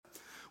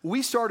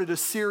we started a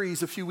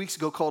series a few weeks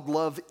ago called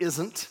Love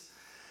Isn't.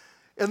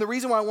 And the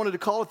reason why I wanted to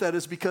call it that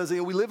is because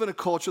we live in a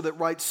culture that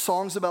writes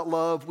songs about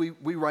love.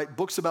 We write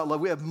books about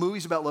love. We have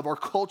movies about love. Our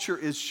culture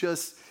is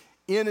just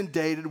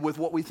inundated with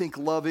what we think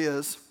love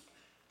is.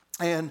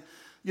 And,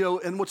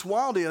 and what's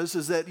wild is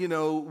that,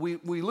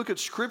 we look at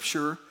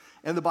Scripture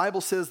and the Bible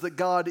says that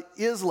God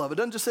is love. It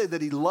doesn't just say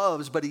that he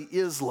loves, but he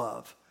is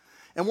love.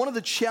 And one of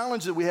the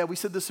challenges that we have, we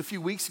said this a few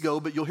weeks ago,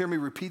 but you'll hear me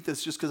repeat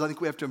this just because I think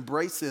we have to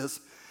embrace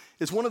this,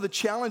 is one of the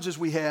challenges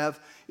we have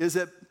is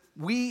that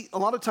a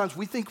lot of times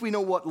we think we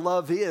know what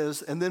love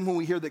is, and then when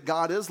we hear that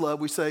God is love,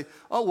 we say,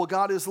 oh, well,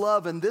 God is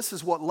love, and this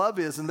is what love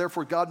is, and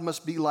therefore God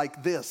must be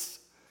like this.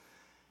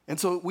 And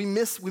so we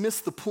miss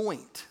the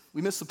point.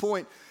 We miss the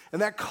point.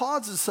 And that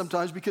causes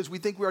sometimes, because we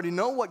think we already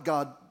know what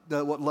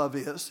love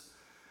is,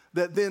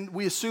 that then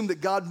we assume that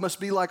God must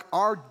be like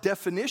our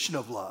definition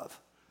of love.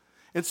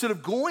 Instead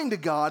of going to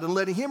God and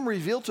letting him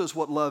reveal to us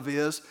what love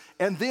is,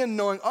 and then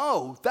knowing,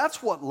 oh,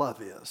 that's what love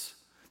is.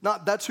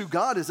 Not that's who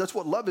God is, that's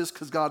what love is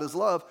because God is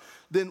love.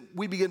 Then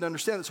we begin to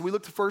understand it. So we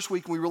looked the first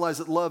week and we realized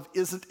that love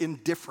isn't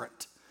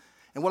indifferent.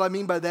 And what I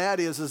mean by that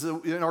is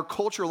that in our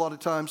culture a lot of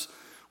times,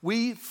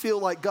 we feel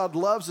like God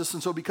loves us,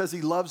 and so because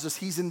he loves us,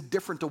 he's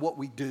indifferent to what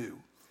we do.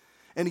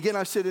 And again,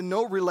 I said in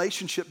no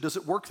relationship does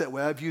it work that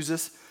way. I've used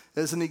this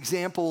as an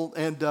example,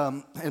 and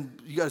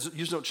you guys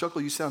usually don't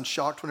chuckle. You sound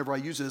shocked whenever I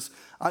use this.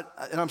 And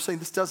I'm saying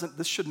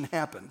this shouldn't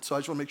happen. So I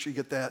just want to make sure you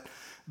get that.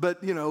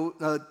 But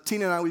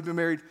Tina and I, we've been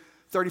married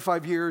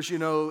 35 years. I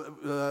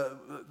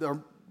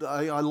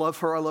love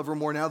her. I love her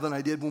more now than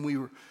I did when we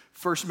were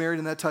first married,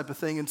 and that type of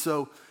thing. And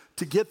so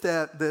to get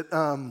that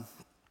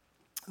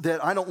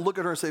I don't look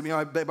at her and say,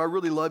 babe, I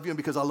really love you, and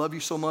because I love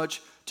you so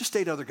much, just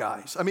date other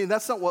guys. I mean,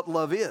 that's not what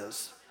love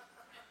is.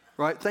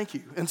 Right? Thank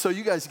you. And so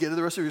you guys get it.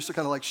 The rest of you are still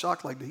kind of like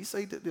shocked, like, did he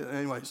say that?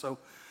 Anyway, so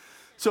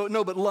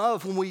no, but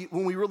love, when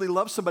we really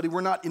love somebody,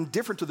 we're not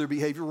indifferent to their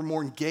behavior, we're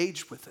more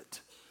engaged with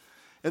it.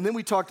 And then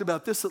we talked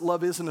about this, that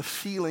love isn't a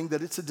feeling,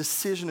 that it's a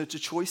decision, it's a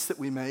choice that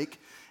we make.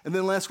 And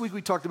then last week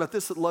we talked about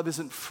this, that love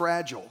isn't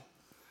fragile.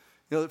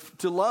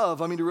 To love,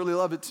 to really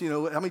love, it's,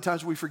 how many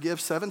times do we forgive?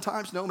 7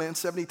 times? No, man,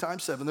 70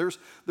 times 7.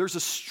 There's a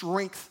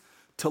strength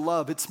to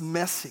love. It's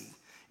messy.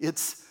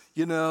 It's,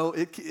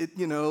 it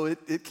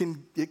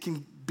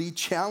can be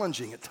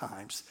challenging at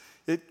times,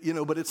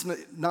 but it's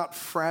not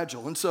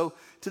fragile. And so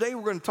today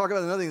we're going to talk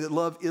about another thing, that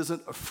love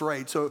isn't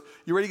afraid. So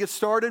you ready to get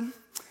started?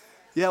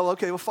 Yeah, well,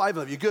 okay, 5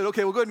 of you. Good.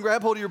 Okay, well, go ahead and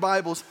grab hold of your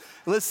Bibles.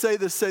 And let's say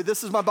this. Say,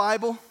 this is my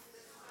Bible.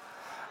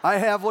 I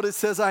have what it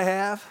says I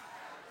have.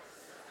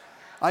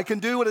 I can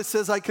do what it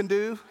says I can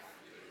do.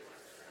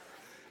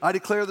 I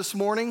declare this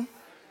morning,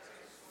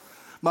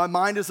 my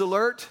mind is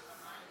alert.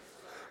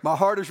 My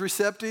heart is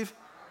receptive.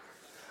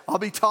 I'll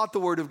be taught the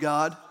Word of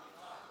God.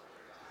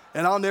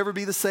 And I'll never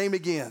be the same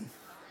again.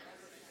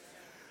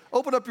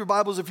 Open up your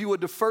Bibles, if you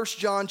would, to 1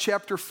 John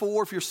chapter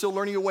 4. If you're still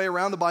learning your way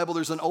around the Bible,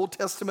 there's an Old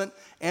Testament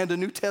and a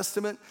New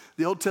Testament.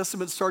 The Old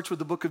Testament starts with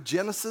the book of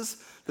Genesis.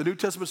 The New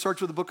Testament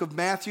starts with the book of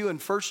Matthew. And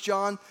 1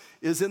 John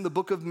is in the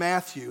book of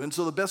Matthew. And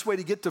so the best way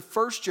to get to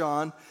 1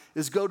 John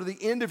is go to the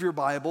end of your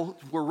Bible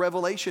where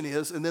Revelation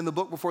is. And then the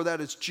book before that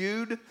is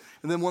Jude.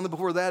 And then one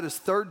before that is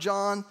 3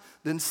 John,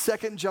 then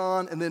 2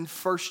 John, and then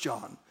 1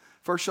 John.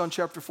 1 John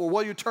chapter 4.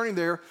 While you're turning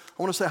there,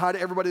 I want to say hi to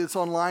everybody that's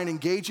online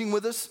engaging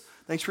with us.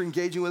 Thanks for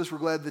engaging with us. We're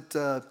glad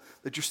that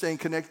you're staying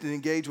connected and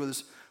engaged with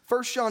us.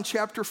 1 John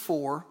chapter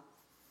 4,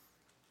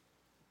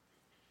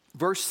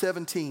 verse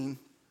 17.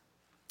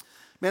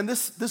 Man,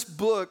 this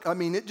book,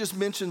 it just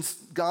mentions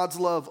God's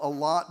love a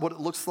lot, what it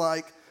looks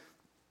like.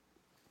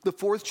 The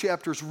 4th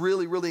chapter is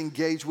really, really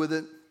engaged with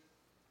it.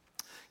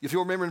 If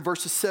you'll remember in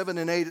verses 7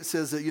 and 8, it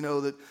says that,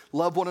 that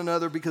love one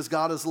another because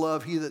God is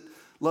love. He that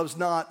loves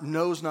not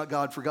knows not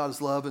God, for God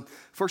is love. And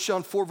 1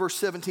 John 4, verse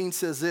 17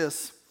 says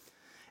this,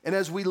 and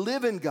as we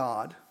live in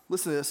God,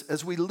 listen to this,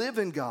 as we live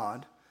in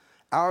God,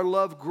 our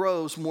love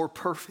grows more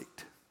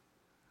perfect.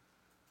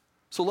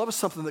 So love is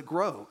something that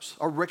grows.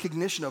 Our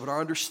recognition of it, our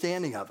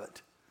understanding of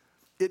it.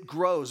 It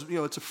grows.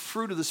 It's a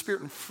fruit of the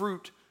Spirit, and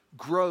fruit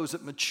grows.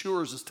 It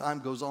matures as time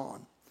goes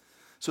on.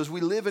 So as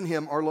we live in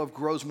him, our love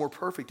grows more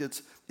perfect.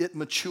 It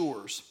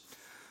matures.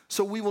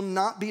 So we will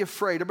not be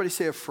afraid. Everybody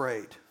say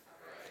afraid.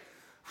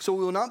 So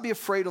we will not be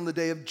afraid on the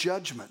day of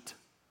judgment.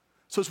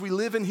 So as we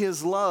live in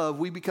his love,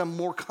 we become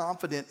more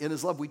confident in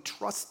his love. We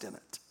trust in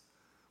it.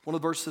 One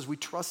of the verses says we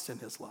trust in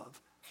his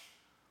love.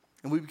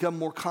 And we become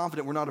more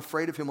confident. We're not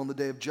afraid of him on the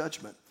day of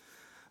judgment.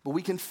 But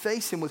we can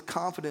face him with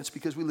confidence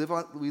because we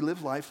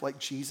live life like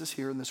Jesus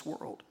here in this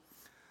world.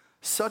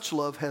 Such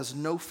love has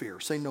no fear.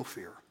 Say no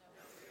fear.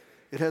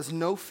 It has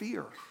no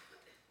fear.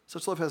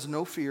 Such love has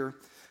no fear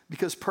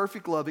because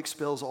perfect love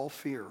expels all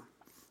fear.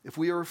 If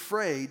we are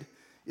afraid,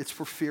 it's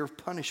for fear of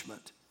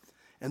punishment.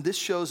 And this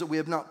shows that we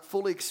have not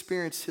fully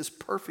experienced his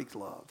perfect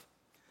love.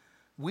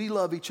 We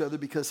love each other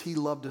because he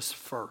loved us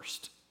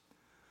first.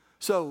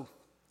 So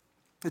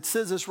it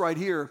says this right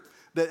here,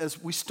 that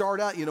as we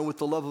start out, with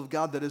the love of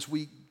God, that as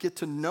we get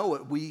to know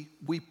it,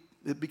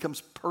 it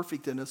becomes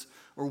perfect in us,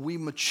 or we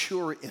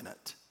mature in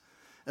it.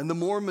 And the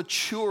more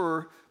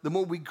mature, the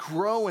more we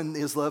grow in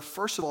his love,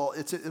 first of all,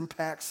 it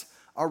impacts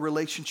our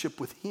relationship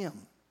with him,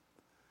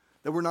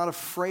 that we're not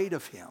afraid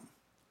of him.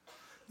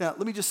 Now,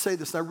 let me just say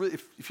this. And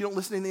if you don't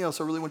listen to anything else,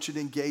 I really want you to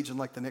engage in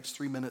like the next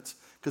 3 minutes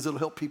because it'll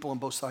help people on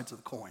both sides of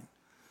the coin.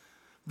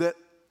 That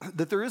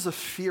there is a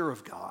fear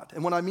of God.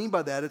 And what I mean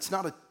by that, it's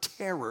not a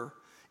terror,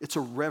 it's a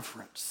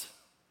reverence.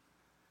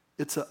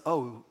 It's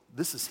oh,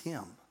 this is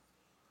him.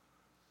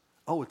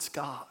 Oh, it's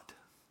God.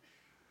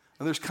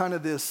 And there's kind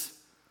of this,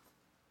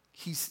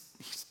 he's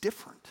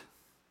different.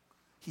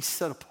 He's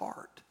set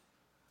apart.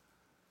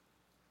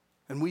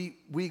 And we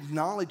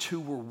acknowledge who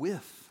we're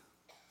with.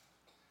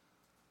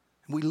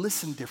 And we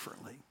listen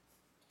differently.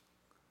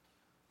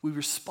 We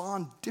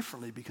respond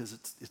differently because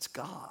it's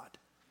God.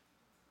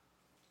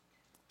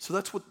 So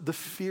that's what the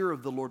fear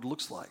of the Lord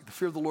looks like. The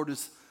fear of the Lord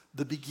is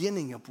the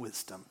beginning of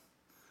wisdom.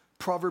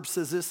 Proverbs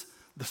says this,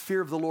 the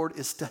fear of the Lord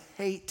is to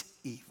hate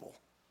evil.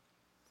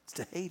 It's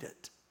to hate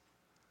it.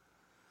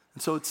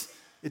 And so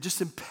it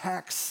just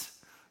impacts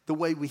the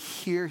way we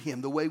hear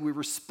him, the way we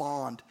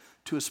respond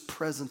to his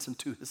presence and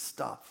to his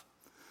stuff.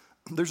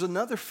 There's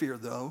another fear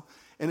though,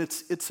 and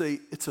it's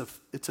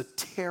a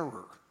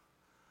terror,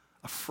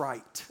 a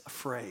fright,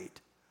 afraid.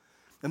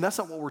 And that's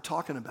not what we're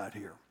talking about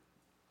here.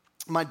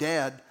 My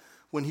dad,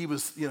 when he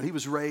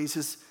was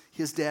raised,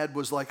 his dad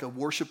was like a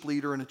worship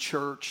leader in a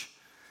church,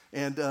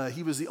 and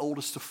he was the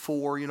oldest of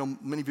four.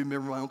 Many of you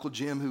remember my Uncle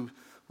Jim, who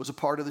was a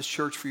part of this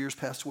church for years,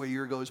 passed away a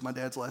year ago. He was my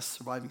dad's last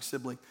surviving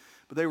sibling.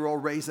 But they were all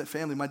raised in that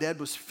family. My dad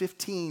was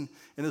 15,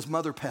 and his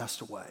mother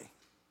passed away.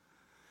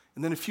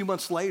 And then a few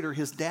months later,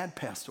 his dad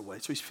passed away.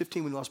 So he's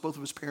 15 when he lost both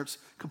of his parents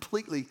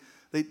completely.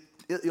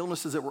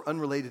 Illnesses that were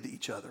unrelated to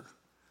each other.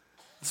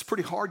 It's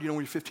pretty hard, when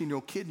you're a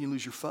 15-year-old kid and you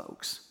lose your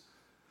folks.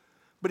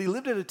 But he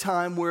lived at a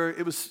time where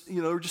it was,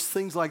 there were just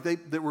things like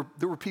there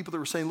were people that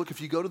were saying, look,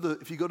 if you go to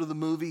the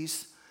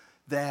movies,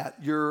 that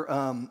you're,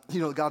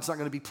 God's not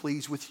going to be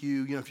pleased with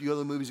you. If you go to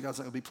the movies, God's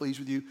not going to be pleased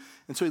with you.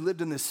 And so he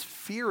lived in this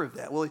fear of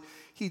that. Well,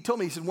 he told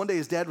me, he said one day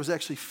his dad was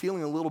actually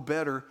feeling a little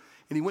better,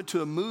 and he went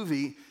to a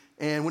movie,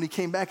 and when he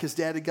came back, his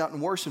dad had gotten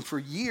worse, and for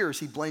years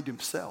he blamed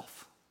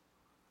himself.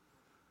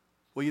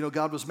 Well,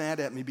 God was mad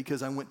at me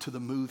because I went to the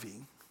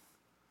movie.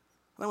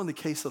 That wasn't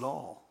the case at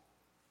all.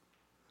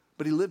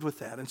 But he lived with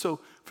that. And so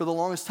for the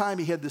longest time,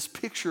 he had this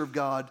picture of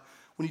God.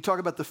 When you talk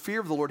about the fear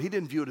of the Lord, he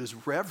didn't view it as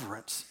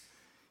reverence.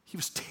 He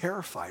was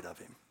terrified of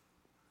him.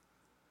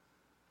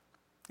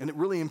 And it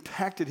really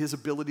impacted his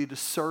ability to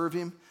serve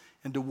him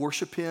and to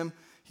worship him.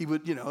 He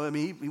would,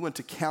 he went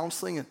to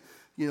counseling and,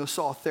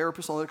 saw a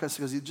therapist, all that kind of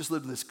stuff, because he just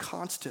lived in this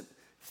constant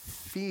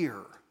fear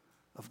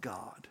of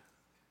God.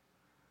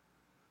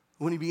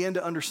 When he began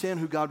to understand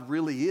who God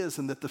really is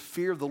and that the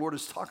fear of the Lord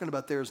is talking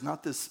about there is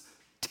not this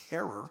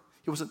terror.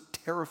 He wasn't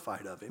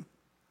terrified of him.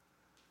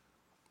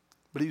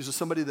 But he was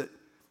somebody that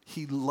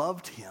he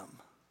loved him.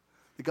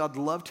 That God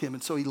loved him.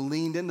 And so he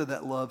leaned into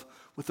that love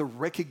with a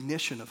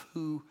recognition of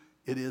who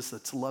it is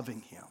that's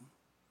loving him.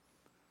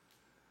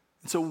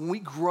 And so when we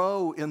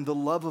grow in the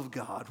love of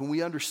God, when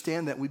we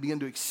understand that, we begin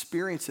to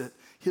experience it,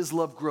 his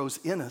love grows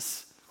in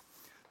us.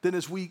 Then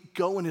as we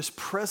go in his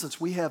presence,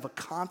 we have a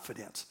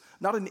confidence,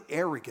 not an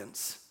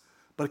arrogance,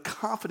 but a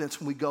confidence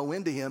when we go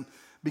into him,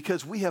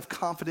 because we have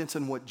confidence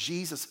in what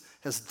Jesus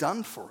has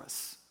done for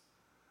us.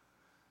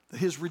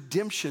 His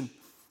redemption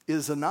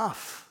is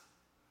enough.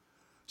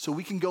 So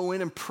we can go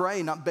in and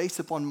pray, not based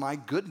upon my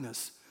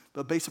goodness,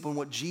 but based upon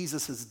what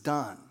Jesus has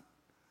done.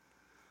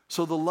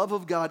 So the love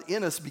of God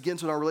in us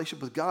begins with our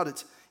relationship with God.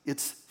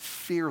 It's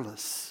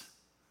fearless.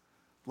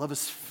 Love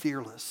is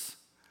fearless.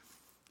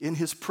 In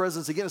his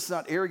presence, again, it's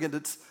not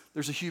arrogant.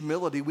 There's a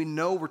humility. We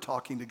know we're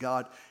talking to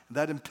God, and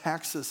that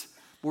impacts us.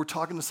 We're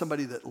talking to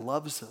somebody that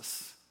loves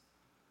us,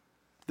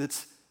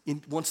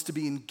 wants to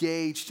be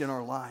engaged in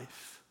our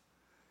life.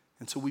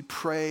 And so we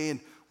pray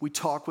and we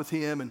talk with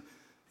him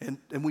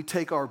and we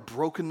take our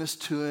brokenness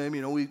to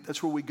him.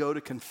 That's where we go to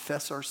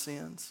confess our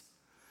sins.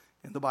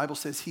 And the Bible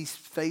says he's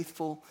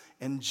faithful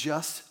and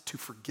just to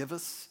forgive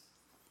us.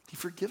 He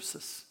forgives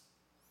us.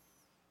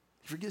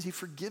 He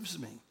forgives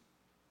me.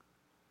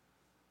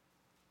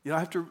 I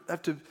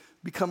have to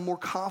become more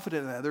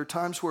confident in that. There are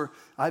times where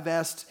I've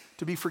asked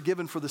to be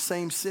forgiven for the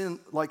same sin,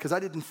 because I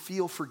didn't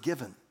feel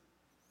forgiven.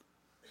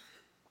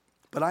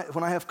 But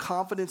when I have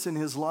confidence in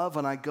his love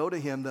and I go to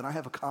him, then I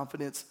have a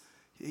confidence.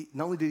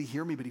 Not only did he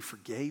hear me, but he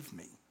forgave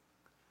me.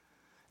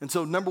 And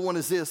so number one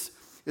is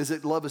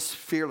that love is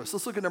fearless.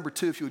 Let's look at number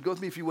two, if you would. Go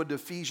with me, if you would, to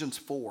Ephesians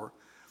 4.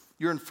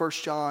 You're in 1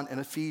 John, and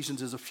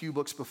Ephesians is a few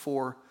books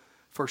before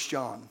 1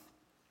 John.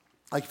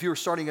 Like if you were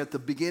starting at the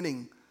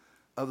beginning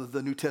of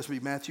the New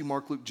Testament, Matthew,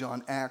 Mark, Luke,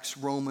 John, Acts,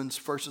 Romans,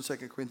 1st and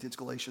 2nd Corinthians,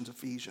 Galatians,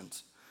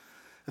 Ephesians.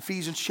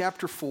 Ephesians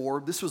chapter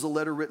 4, this was a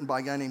letter written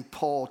by a guy named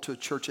Paul to a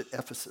church at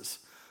Ephesus.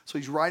 So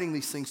he's writing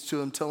these things to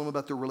them, telling them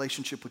about their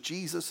relationship with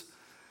Jesus.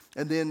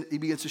 And then he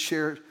begins to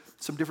share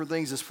some different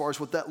things as far as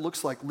what that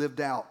looks like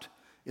lived out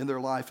in their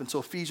life. And so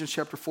Ephesians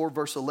chapter 4,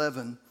 verse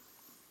 11,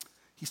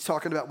 he's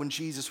talking about when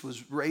Jesus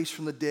was raised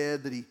from the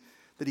dead,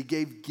 that he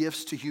gave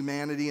gifts to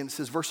humanity. And it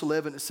says, verse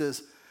 11, it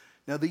says,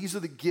 Now, these are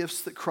the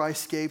gifts that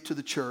Christ gave to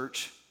the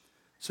church.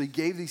 So he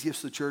gave these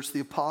gifts to the church, the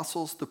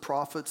apostles, the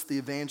prophets, the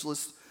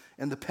evangelists,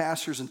 and the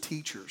pastors and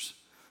teachers.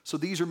 So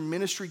these are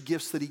ministry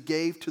gifts that he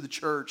gave to the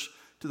church,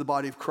 to the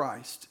body of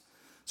Christ.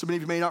 So many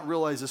of you may not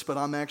realize this, but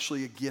I'm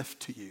actually a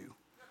gift to you.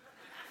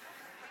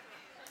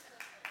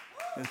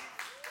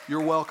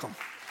 You're welcome.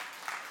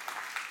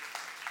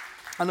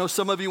 I know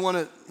some of you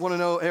want to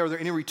know, hey, are there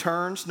any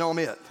returns? No, I'm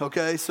it,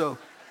 okay? So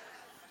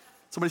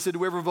somebody said, do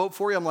we ever vote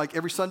for you? I'm like,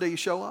 every Sunday you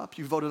show up,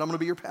 you voted, I'm going to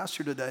be your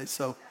pastor today.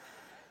 So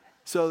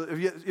if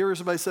you hear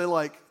somebody say,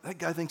 like, that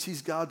guy thinks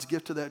he's God's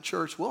gift to that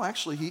church. Well,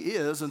 actually, he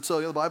is, and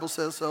so the Bible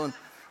says so. And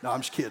no,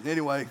 I'm just kidding.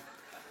 Anyway,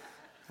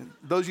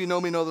 those of you who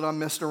know me know that I'm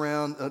messing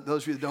around.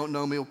 Those of you that don't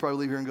know me will probably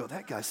leave here and go,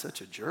 that guy's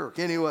such a jerk.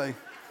 Anyway,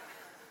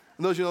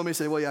 and those of you who know me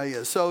say, well, yeah, he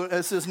is. So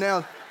it says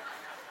now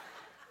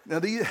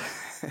these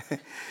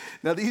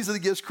are the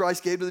gifts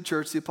Christ gave to the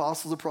church, the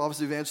apostles, the prophets,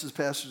 the evangelists,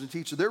 pastors, and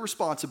teachers. Their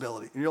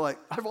responsibility. And you're like,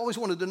 I've always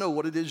wanted to know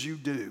what it is you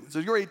do. So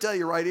you're ready to tell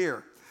you right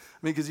here.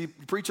 I mean, because you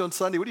preach on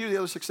Sunday. What do you do the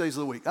other 6 days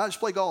of the week? I just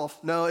play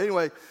golf. No,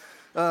 anyway,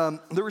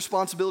 the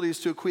responsibility is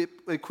to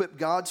equip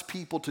God's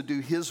people to do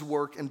his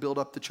work and build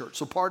up the church.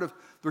 So part of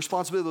the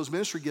responsibility of those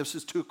ministry gifts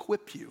is to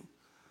equip you.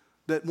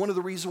 That one of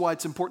the reasons why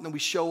it's important that we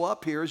show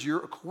up here is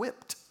you're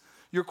equipped.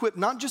 You're equipped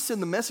not just in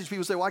the message.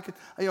 People say, well,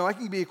 I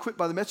can be equipped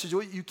by the message.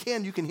 Well, you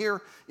can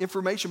hear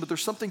information, but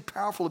there's something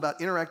powerful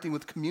about interacting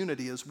with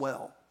community as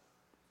well.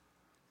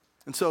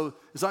 And so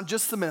it's not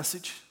just the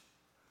message.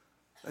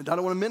 And I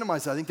don't want to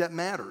minimize that. I think that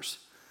matters.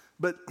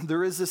 But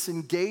there is this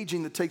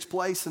engaging that takes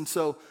place. And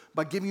so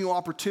by giving you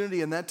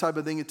opportunity and that type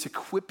of thing, it's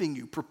equipping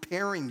you,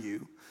 preparing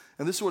you.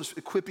 And this is what it's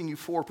equipping you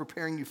for,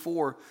 preparing you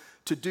for,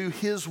 to do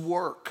his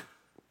work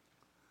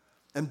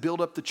and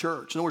build up the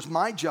church. In other words,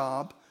 my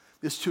job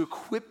is to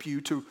equip you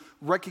to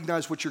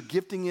recognize what your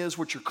gifting is,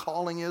 what your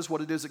calling is,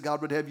 what it is that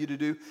God would have you to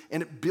do,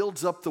 and it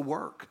builds up the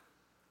work.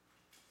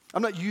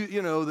 I'm not,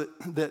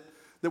 that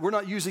we're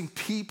not using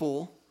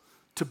people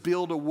to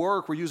build a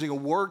work. We're using a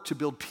work to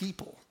build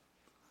people.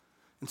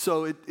 And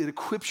so it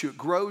equips you, it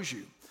grows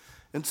you.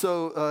 And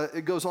so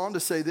it goes on to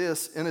say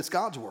this, and it's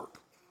God's work,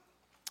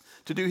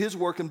 to do his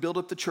work and build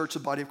up the church, the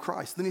body of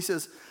Christ. Then he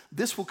says,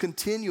 this will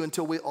continue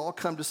until we all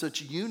come to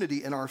such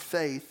unity in our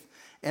faith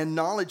and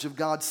knowledge of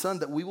God's Son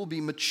that we will be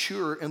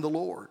mature in the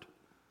Lord.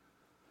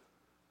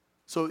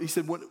 So he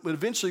said,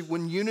 eventually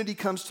when unity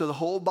comes to the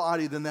whole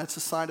body, then that's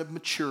a sign of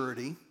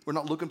maturity. We're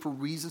not looking for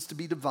reasons to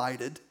be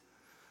divided,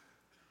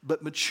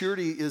 but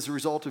maturity is a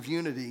result of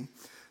unity,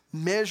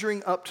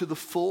 measuring up to the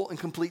full and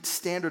complete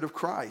standard of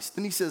Christ.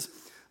 Then he says,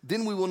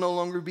 then we will no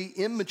longer be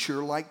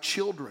immature like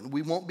children.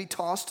 We won't be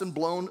tossed and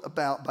blown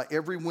about by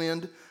every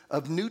wind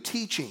of new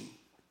teaching.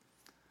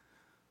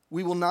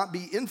 We will not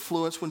be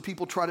influenced when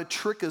people try to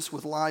trick us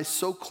with lies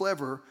so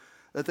clever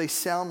that they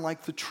sound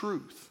like the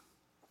truth.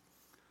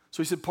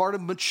 So he said part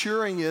of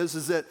maturing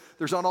is that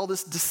there's not all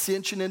this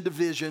dissension and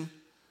division.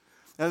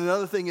 And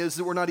another thing is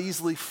that we're not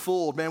easily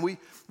fooled. Man, we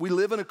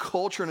live in a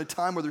culture and a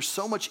time where there's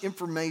so much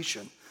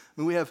information.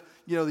 I mean, we have,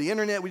 the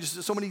internet, we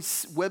just so many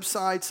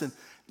websites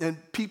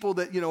and people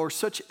that, are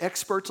such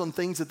experts on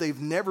things that they've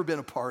never been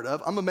a part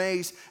of. I'm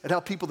amazed at how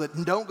people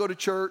that don't go to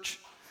church,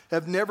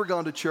 have never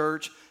gone to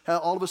church, how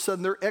all of a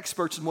sudden they're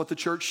experts in what the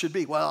church should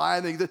be. Well, I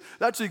think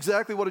that's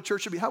exactly what a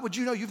church should be. How would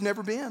you know? You've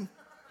never been.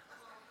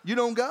 You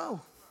don't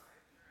go.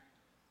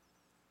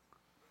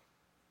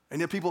 And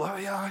yet people, oh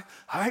yeah,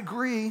 I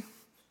agree.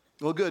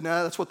 Well, good.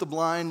 Now that's what the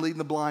blind leading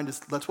the blind is.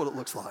 That's what it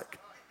looks like.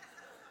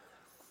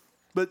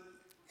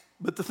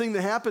 But the thing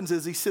that happens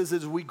is he says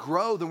as we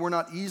grow, then we're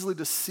not easily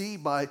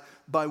deceived by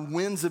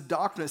winds of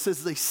doctrine. It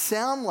says they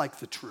sound like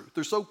the truth.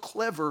 They're so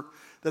clever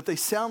that they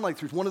sound like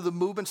truth. One of the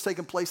movements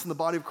taking place in the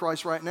body of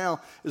Christ right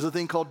now is a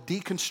thing called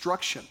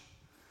deconstruction.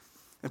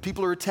 And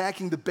people are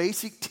attacking the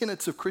basic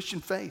tenets of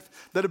Christian faith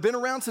that have been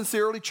around since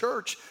the early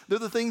church. They're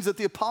the things that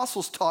the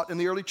apostles taught in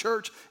the early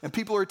church, and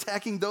people are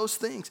attacking those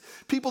things.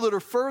 People that are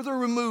further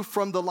removed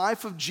from the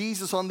life of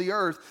Jesus on the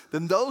earth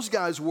than those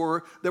guys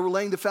were that were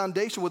laying the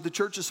foundation of what the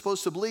church is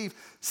supposed to believe,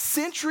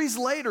 centuries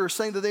later are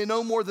saying that they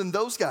know more than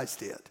those guys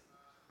did.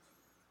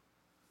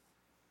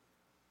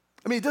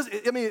 I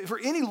mean, for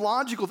any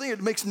logical thing,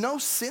 it makes no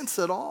sense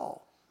at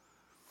all.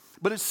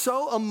 But it's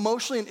so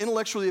emotionally and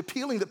intellectually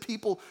appealing that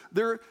people,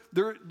 they're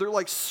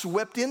like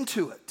swept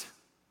into it.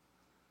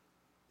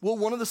 Well,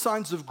 one of the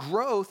signs of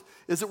growth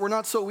is that we're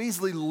not so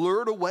easily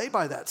lured away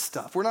by that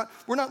stuff. We're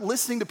not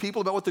listening to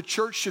people about what the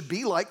church should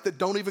be like that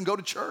don't even go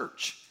to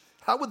church.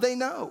 How would they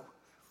know?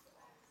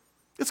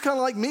 It's kind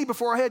of like me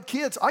before I had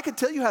kids. I could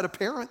tell you how to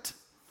parent.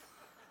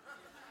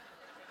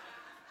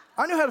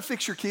 I knew how to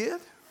fix your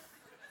kid.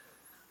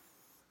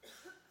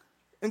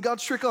 And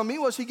God's trick on me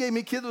was he gave me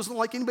a kid that wasn't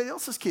like anybody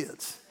else's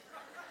kids.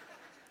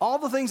 All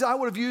the things I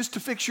would have used to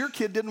fix your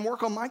kid didn't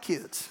work on my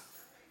kids.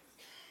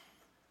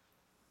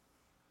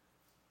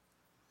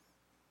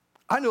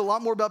 I knew a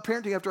lot more about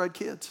parenting after I had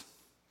kids.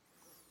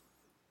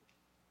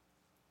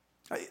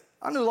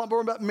 I knew a lot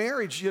more about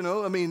marriage,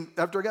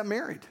 after I got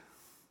married.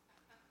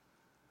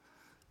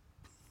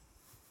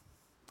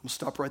 I'll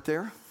stop right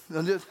there.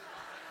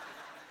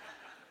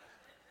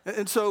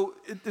 And so,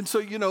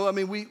 you know, I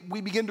mean,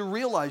 we begin to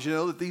realize, you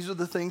know, that these are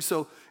the things,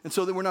 so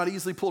that we're not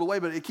easily pulled away.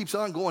 But it keeps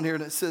on going here,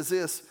 and it says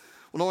this: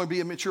 we'll no longer be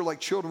immature like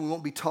children. We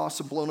won't be tossed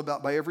and blown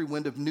about by every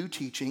wind of new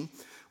teaching.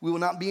 We will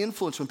not be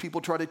influenced when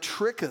people try to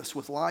trick us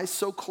with lies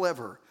so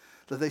clever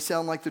that they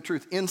sound like the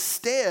truth.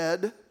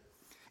 Instead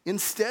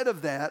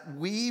of that,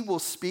 we will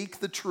speak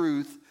the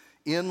truth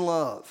in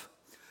love,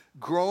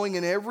 growing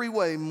in every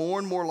way more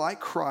and more like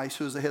Christ,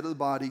 who is the head of the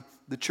body,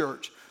 the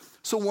church.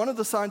 So one of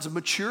the signs of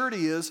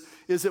maturity is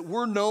that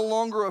we're no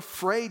longer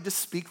afraid to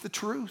speak the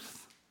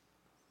truth.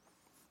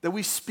 That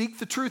we speak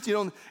the truth, you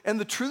know, and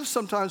the truth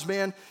sometimes,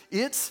 man,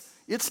 it's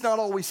not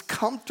always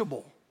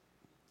comfortable.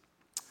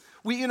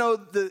 In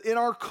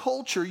our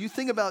culture, you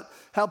think about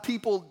how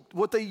people,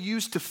 what they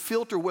use to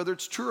filter whether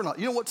it's true or not.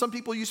 You know what some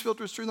people use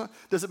filter as true or not?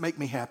 Does it make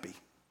me happy?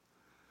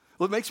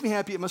 Well, if it makes me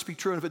happy, it must be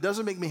true. And if it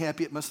doesn't make me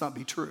happy, it must not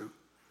be true.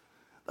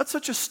 That's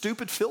such a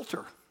stupid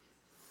filter.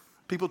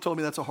 People told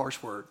me that's a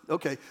harsh word.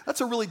 Okay,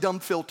 that's a really dumb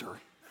filter.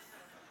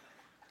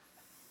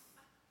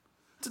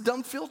 It's a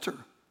dumb filter.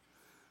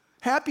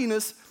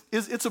 Happiness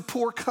it's a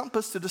poor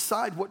compass to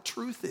decide what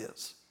truth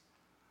is.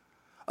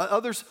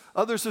 Others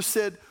have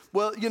said,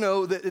 well, you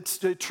know, that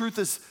the truth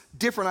is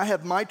different. I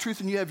have my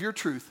truth and you have your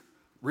truth.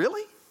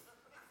 Really?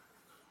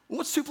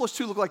 What's 2 plus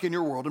 2 look like in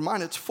your world? In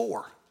mine, it's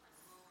 4.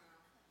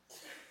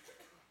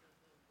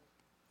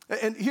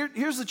 And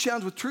here's the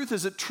challenge with truth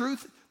is that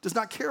truth does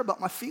not care about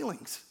my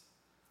feelings.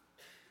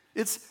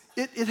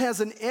 It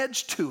has an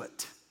edge to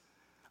it.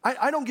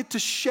 I don't get to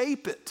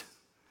shape it.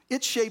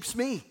 It shapes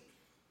me.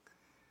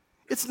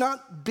 It's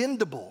not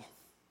bendable.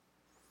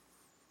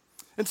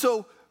 And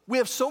so we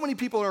have so many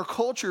people in our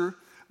culture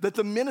that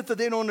the minute that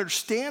they don't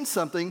understand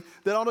something,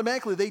 that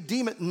automatically they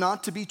deem it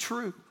not to be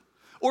true.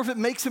 Or if it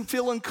makes them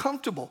feel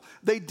uncomfortable,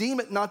 they deem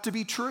it not to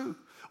be true.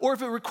 Or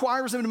if it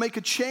requires them to make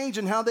a change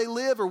in how they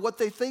live or what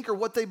they think or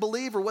what they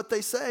believe or what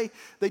they say,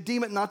 they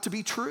deem it not to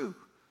be true.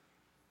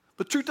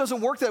 But truth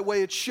doesn't work that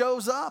way. It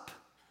shows up,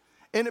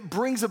 and it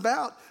brings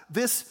about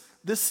this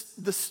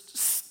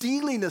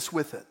steeliness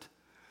with it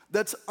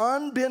that's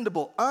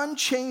unbendable,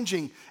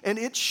 unchanging, and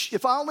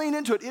if I lean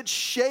into it, it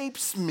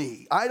shapes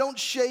me. I don't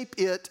shape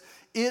it,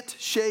 it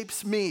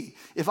shapes me.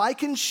 If I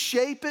can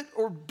shape it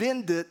or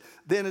bend it,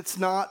 then it's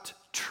not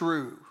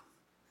true.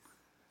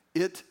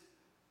 It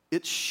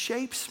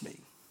shapes me.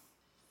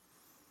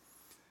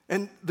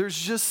 And there's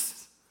just,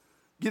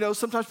 you know,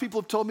 sometimes people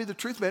have told me the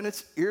truth, man,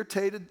 it's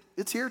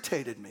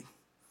irritated me.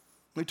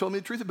 They told me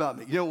the truth about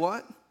me. You know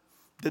what?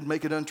 Didn't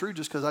make it untrue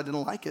just because I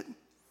didn't like it.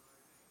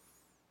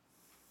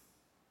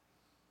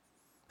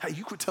 Hey,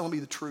 you quit telling me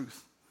the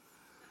truth.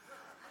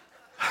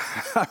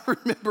 I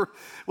remember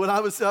when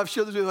I've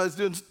shared this with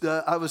you,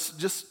 I was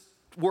just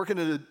working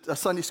at a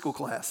Sunday school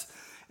class,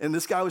 and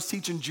this guy was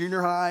teaching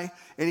junior high,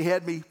 and he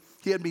had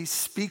me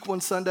speak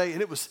one Sunday,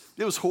 and it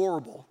was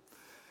horrible.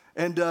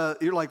 And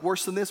you're like,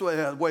 worse than this?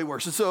 Well, way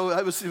worse. And so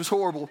it was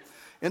horrible.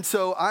 And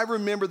so I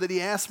remember that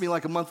he asked me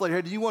like a month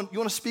later, hey, you want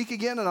to speak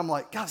again? And I'm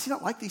like, God, does he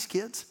not like these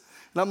kids?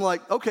 And I'm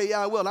like, okay, yeah,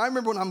 I will. And I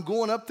remember when I'm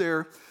going up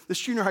there, this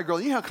junior high girl,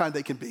 you know how kind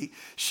they can be.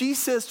 She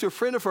says to a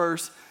friend of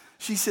hers,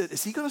 she said,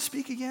 is he going to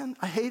speak again?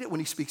 I hate it when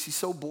he speaks. He's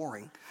so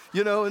boring.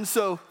 You know, and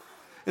so,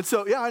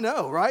 yeah, I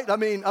know, right? I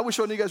mean, I wish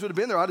one of you guys would have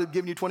been there. I'd have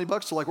given you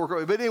 $20 to like work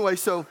away. But anyway,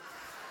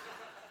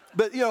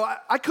 but you know,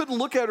 I couldn't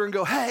look at her and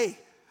go, hey,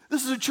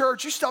 this is a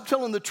church. You stop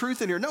telling the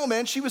truth in here. No,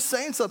 man, she was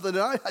saying something,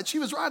 and she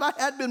was right. I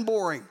had been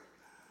boring.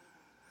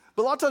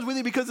 But a lot of times we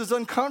think because it's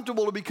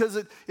uncomfortable or because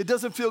it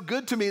doesn't feel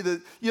good to me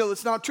that, you know,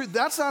 it's not true.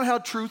 That's not how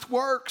truth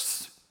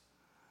works.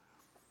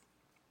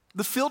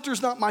 The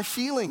filter's not my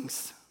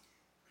feelings.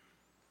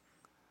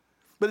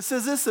 But it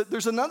says this, that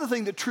there's another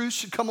thing that truth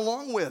should come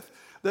along with,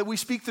 that we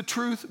speak the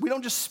truth. We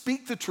don't just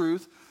speak the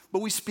truth,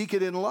 but we speak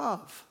it in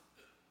love.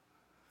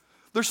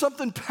 There's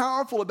something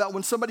powerful about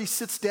when somebody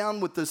sits down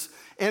with us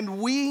and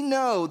we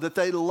know that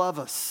they love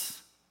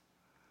us.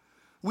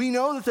 We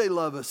know that they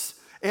love us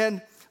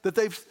and that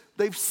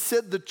they've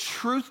said the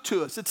truth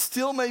to us. It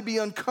still may be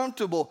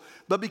uncomfortable,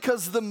 but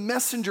because the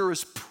messenger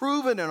is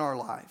proven in our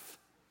life,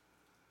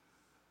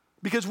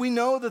 because we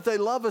know that they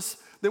love us,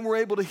 then we're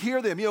able to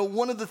hear them. You know,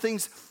 one of the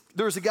things,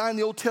 there was a guy in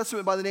the Old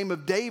Testament by the name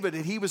of David,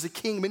 and he was a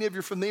king. Many of you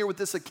are familiar with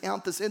this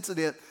account, this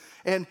incident,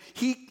 and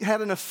he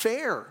had an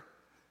affair.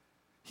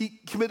 He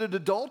committed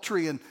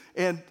adultery, and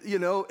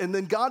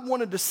then God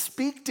wanted to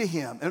speak to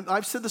him. And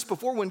I've said this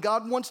before, when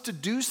God wants to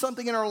do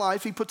something in our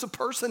life, he puts a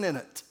person in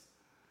it.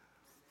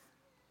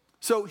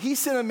 So he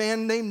sent a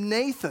man named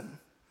Nathan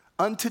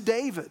unto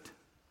David.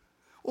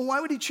 Well, why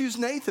would he choose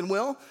Nathan?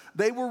 Well,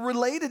 they were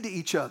related to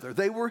each other.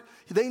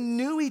 They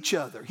knew each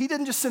other. He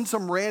didn't just send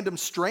some random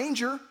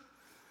stranger.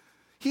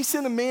 He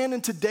sent a man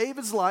into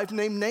David's life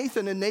named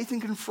Nathan, and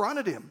Nathan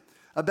confronted him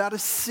about a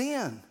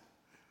sin.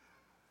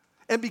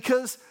 And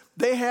because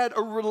they had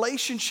a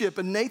relationship,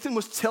 and Nathan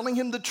was telling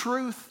him the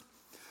truth,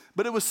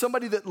 but it was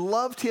somebody that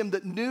loved him,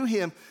 that knew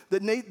him,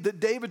 that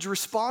David's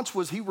response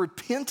was he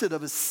repented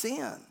of his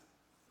sin.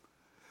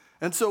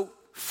 And so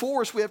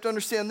for us, we have to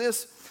understand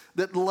this,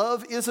 that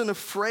love isn't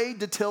afraid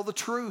to tell the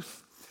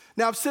truth.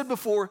 Now, I've said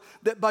before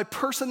that by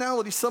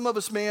personality, some of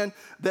us, man,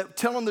 that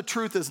telling the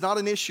truth is not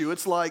an issue.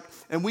 It's like,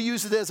 and we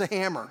use it as a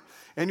hammer.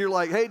 And you're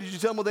like, hey, did you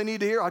tell them what they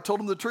need to hear? I told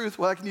them the truth.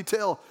 Well, how can you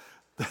tell?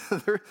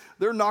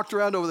 they're knocked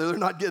around over there. They're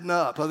not getting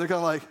up. They're kind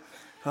of like,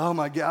 oh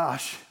my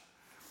gosh.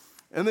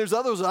 And there's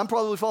others, I'm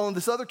probably following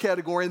this other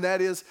category, and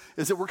that is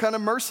that we're kind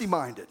of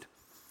mercy-minded.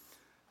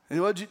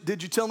 And what,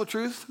 did you tell them the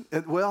truth?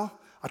 Well,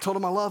 I told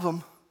them I love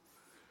them,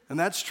 and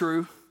that's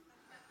true.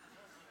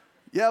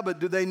 Yeah, but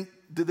did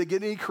they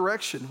get any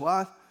correction?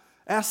 Well,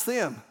 ask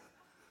them.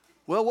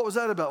 Well, what was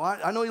that about? Well,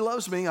 I know he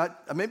loves me.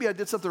 Maybe I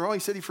did something wrong. He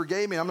said he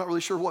forgave me. I'm not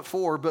really sure what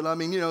for, but I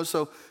mean,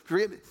 so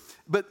forgive me.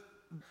 But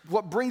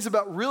what brings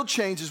about real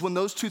change is when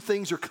those two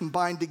things are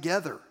combined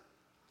together,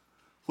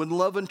 when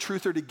love and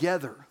truth are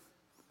together.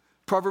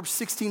 Proverbs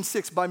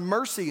 16:6, by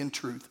mercy and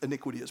truth,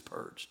 iniquity is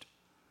purged.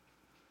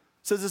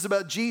 It says this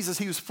about Jesus,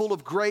 he was full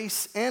of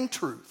grace and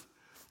truth.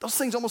 Those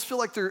things almost feel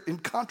like they're in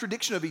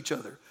contradiction of each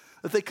other,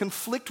 that they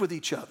conflict with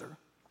each other.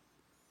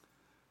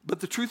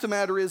 But the truth of the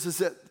matter is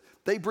that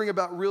they bring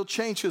about real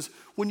change, because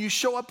when you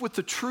show up with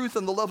the truth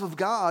and the love of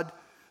God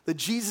that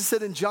Jesus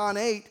said in John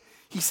 8,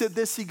 he said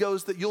this, he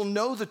goes, that you'll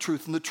know the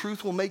truth and the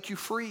truth will make you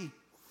free.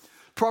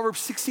 Proverbs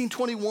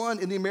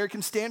 16:21 in the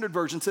American Standard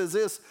Version says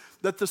this,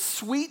 that the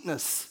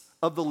sweetness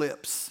of the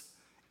lips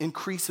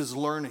increases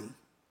learning.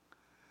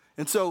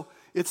 And so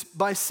it's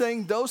by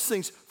saying those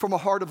things from a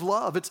heart of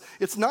love.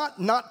 It's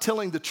not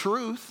telling the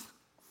truth,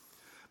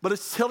 but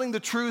it's telling the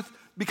truth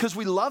because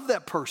we love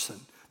that person.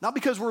 Not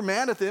because we're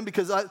mad at them,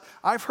 because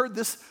I've heard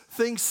this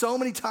thing so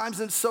many times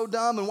and it's so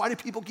dumb, and why do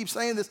people keep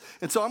saying this?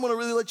 And so I'm going to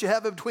really let you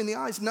have it between the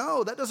eyes.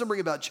 No, that doesn't bring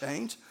about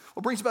change.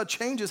 What brings about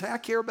change is, hey, I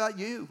care about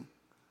you.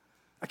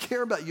 I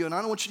care about you, and I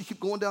don't want you to keep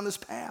going down this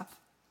path.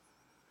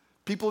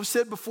 People have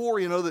said before,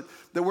 that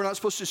we're not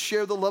supposed to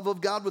share the love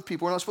of God with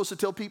people. We're not supposed to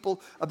tell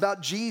people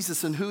about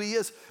Jesus and who he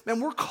is. Man,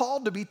 we're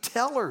called to be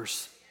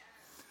tellers.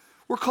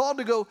 We're called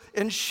to go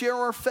and share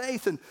our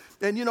faith. And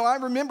I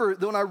remember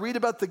when I read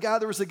about the guy,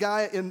 there was a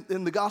guy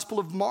in the Gospel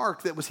of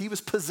Mark he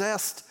was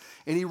possessed,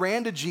 and he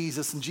ran to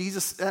Jesus, and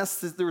Jesus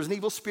asked if there was an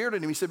evil spirit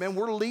in him. He said, man,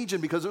 we're legion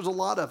because there's a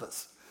lot of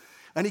us.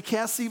 And he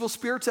cast evil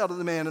spirits out of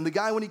the man. And the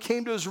guy, when he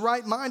came to his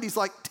right mind, he's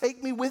like,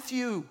 take me with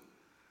you.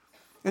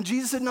 And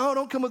Jesus said, no,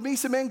 don't come with me. He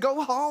said, man,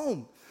 go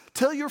home.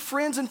 Tell your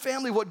friends and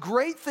family what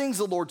great things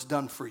the Lord's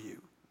done for you.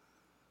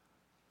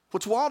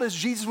 What's wild is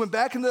Jesus went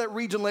back into that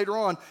region later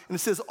on, and it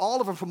says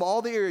all of them from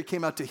all the area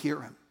came out to hear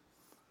him.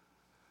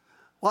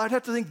 Well, I'd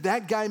have to think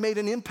that guy made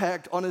an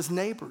impact on his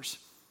neighbors.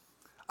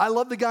 I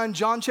love the guy in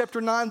John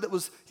chapter 9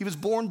 he was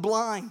born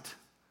blind.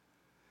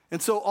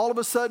 And so all of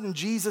a sudden,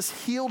 Jesus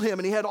healed him,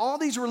 and he had all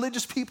these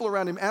religious people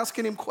around him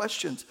asking him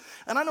questions.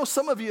 And I know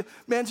some of you,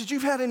 man, since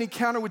you've had an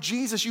encounter with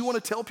Jesus, you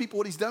want to tell people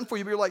what he's done for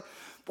you, but you're like,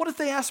 what if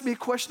they ask me a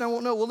question I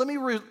won't know? Well,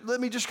 let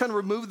me just kind of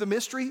remove the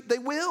mystery. They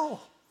will.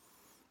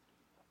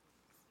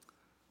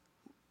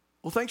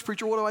 Well, thanks,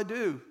 preacher. What do I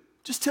do?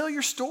 Just tell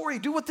your story.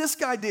 Do what this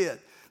guy did.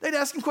 They'd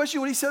ask him a question.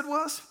 What he said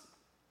was,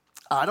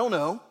 I don't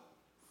know.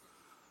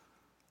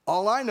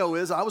 All I know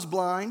is I was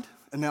blind,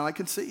 and now I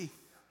can see.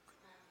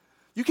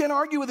 You can't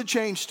argue with a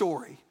changed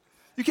story.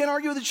 You can't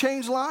argue with a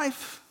changed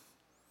life.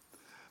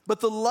 But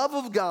the love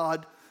of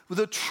God, when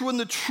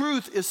the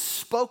truth is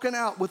spoken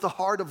out with the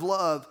heart of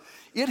love,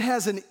 it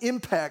has an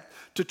impact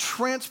to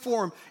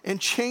transform and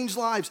change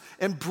lives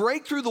and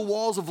break through the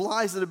walls of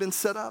lies that have been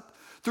set up,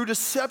 through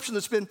deception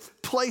that's been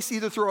placed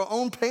either through our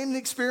own pain and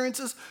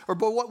experiences or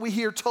by what we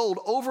hear told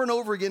over and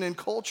over again in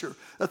culture,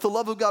 that the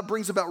love of God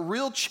brings about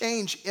real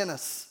change in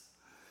us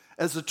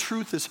as the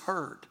truth is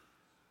heard.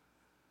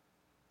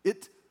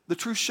 The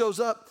truth shows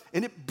up,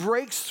 and it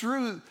breaks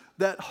through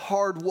that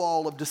hard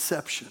wall of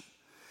deception.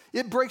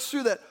 It breaks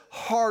through that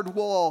hard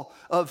wall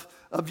of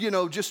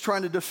just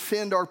trying to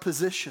defend our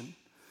position,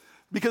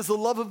 because the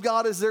love of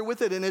God is there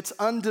with it, and it's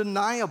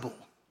undeniable.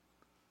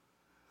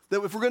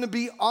 That if we're going to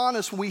be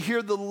honest, when we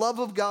hear the love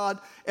of God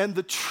and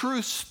the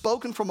truth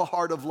spoken from a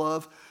heart of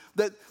love,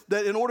 that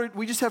in order,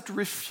 we just have to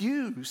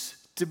refuse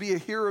to be a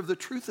hearer of the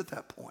truth at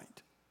that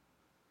point.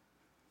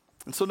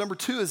 And so number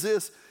 2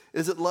 is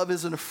that love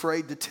isn't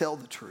afraid to tell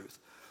the truth.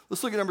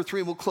 Let's look at number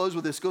 3, and we'll close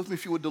with this. Go with me,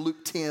 if you would, to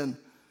Luke 10, and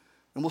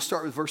we'll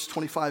start with verse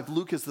 25.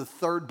 Luke is the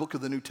third book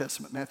of the New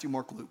Testament, Matthew,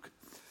 Mark, Luke.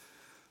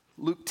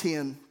 Luke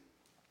 10.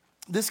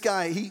 This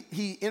guy,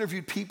 he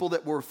interviewed people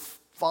that were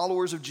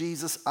followers of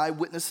Jesus,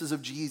 eyewitnesses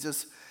of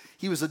Jesus.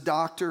 He was a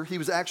doctor. He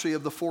was actually,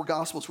 of the 4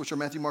 Gospels, which are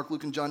Matthew, Mark,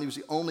 Luke, and John, he was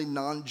the only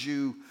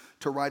non-Jew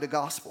to write a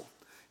gospel.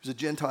 He was a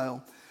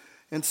Gentile.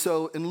 And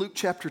so in Luke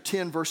chapter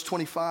 10, verse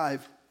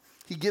 25,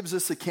 he gives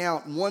this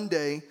account. One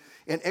day,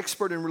 an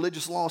expert in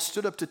religious law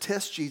stood up to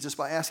test Jesus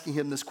by asking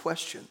him this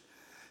question: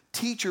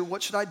 "Teacher,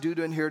 what should I do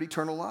to inherit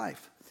eternal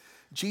life?"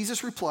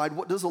 Jesus replied,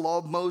 "What does the law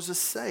of Moses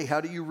say? How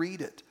do you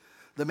read it?"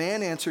 The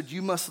man answered,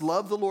 "You must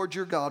love the Lord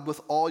your God with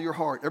all your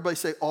heart." Everybody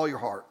say, all your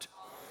heart.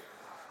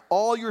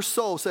 All your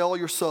soul, say all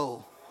your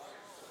soul.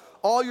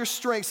 All your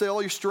strength, say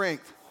all your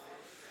strength.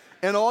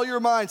 And all your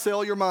mind, say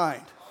all your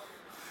mind.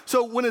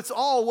 So when it's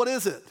all, what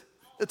is it?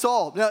 It's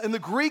all. Now in the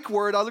Greek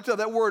word, I looked up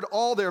that word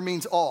all there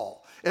means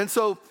all. And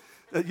so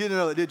You didn't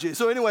know that, did you?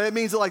 So anyway, it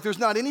means that like there's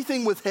not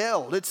anything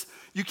withheld.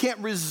 You can't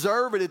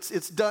reserve it.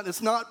 It's done.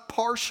 It's not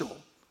partial.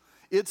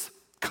 It's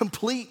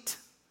complete.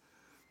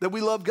 That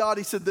we love God.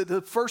 He said that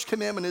the first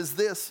commandment is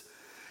this.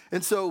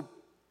 And so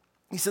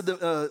he said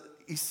that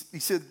he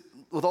said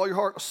with all your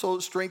heart,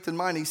 soul, strength, and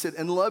mind. He said,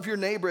 and love your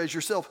neighbor as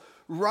yourself.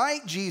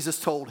 Right, Jesus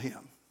told him.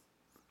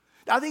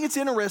 I think it's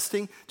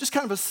interesting, just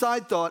kind of a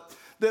side thought,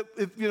 that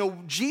if,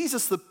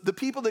 Jesus, the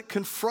people that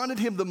confronted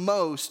him the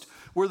most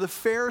were the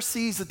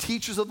Pharisees, the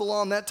teachers of the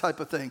law, and that type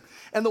of thing.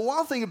 And the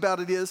wild thing about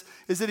it is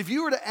that if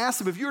you were to ask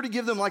them, if you were to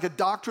give them like a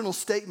doctrinal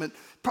statement,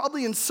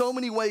 probably in so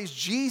many ways,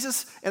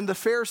 Jesus and the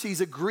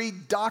Pharisees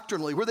agreed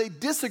doctrinally. Where they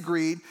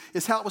disagreed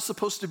is how it was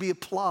supposed to be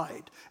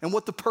applied and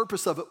what the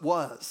purpose of it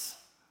was.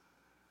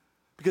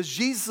 Because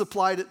Jesus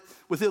applied it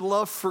with a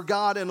love for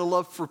God and a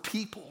love for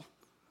people.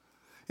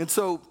 And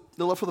so,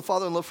 the love for the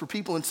Father and love for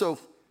people. And so,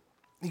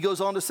 he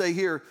goes on to say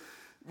here,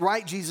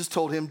 right, Jesus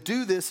told him,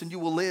 do this and you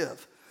will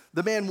live.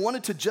 The man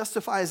wanted to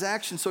justify his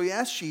action, so he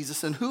asked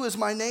Jesus, and who is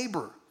my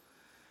neighbor?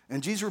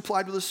 And Jesus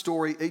replied with a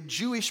story. A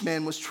Jewish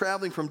man was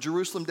traveling from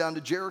Jerusalem down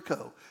to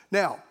Jericho.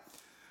 Now,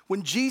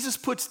 when Jesus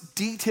puts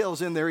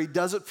details in there, he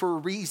does it for a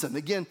reason.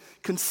 Again,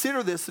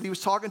 consider this, that he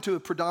was talking to a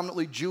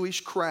predominantly Jewish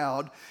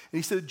crowd. And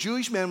he said a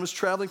Jewish man was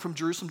traveling from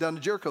Jerusalem down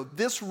to Jericho.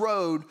 This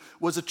road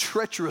was a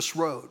treacherous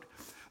road.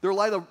 There were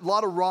a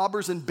lot of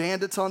robbers and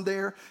bandits on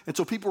there, and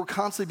so people were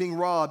constantly being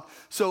robbed.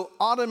 So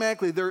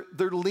automatically, they're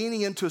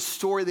leaning into a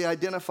story they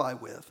identify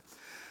with.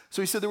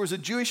 So he said there was a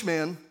Jewish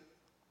man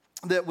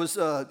that was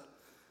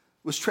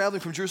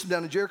traveling from Jerusalem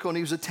down to Jericho, and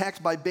he was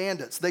attacked by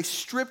bandits. They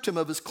stripped him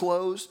of his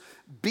clothes,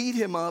 beat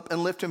him up,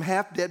 and left him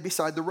half dead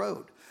beside the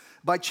road.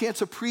 By chance,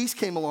 a priest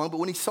came along, but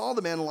when he saw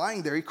the man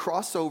lying there, he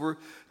crossed over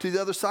to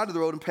the other side of the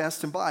road and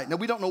passed him by. Now,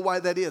 we don't know why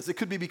that is. It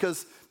could be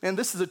because, man,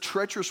 this is a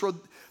treacherous road.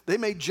 They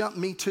may jump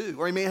me too,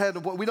 or he may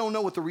have, we don't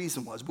know what the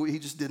reason was, but he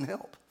just didn't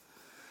help.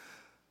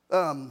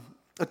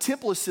 A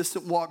temple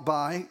assistant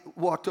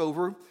walked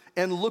over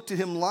and looked at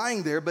him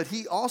lying there, but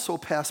he also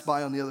passed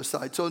by on the other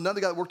side. So another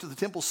guy that worked at the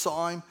temple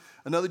saw him,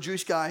 another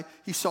Jewish guy,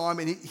 he saw him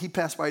and he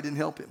passed by, didn't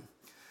help him.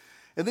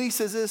 And then he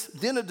says this,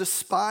 then a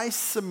despised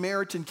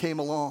Samaritan came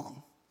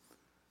along.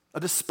 A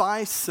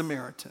despised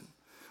Samaritan.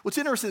 What's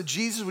interesting that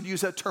Jesus would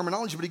use that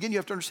terminology, but again, you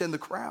have to understand the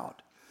crowd.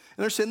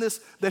 And understand this,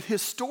 that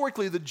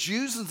historically the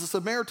Jews and the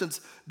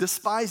Samaritans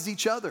despised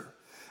each other.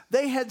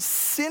 They had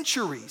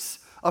centuries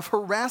of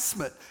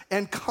harassment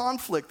and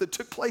conflict that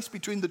took place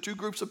between the two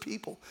groups of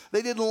people.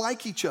 They didn't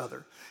like each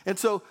other. And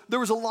so there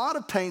was a lot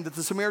of pain that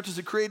the Samaritans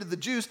had created the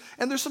Jews,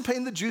 and there's some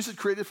pain the Jews had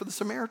created for the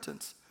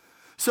Samaritans.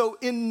 So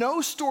in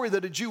no story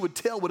that a Jew would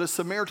tell would a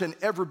Samaritan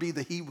ever be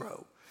the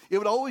hero. It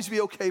would always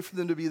be okay for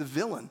them to be the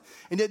villain.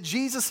 And yet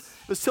Jesus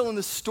was telling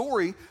this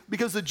story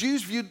because the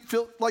Jews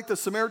felt like the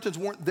Samaritans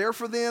weren't there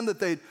for them, that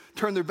they'd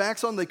turned their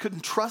backs on them, they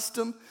couldn't trust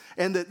them,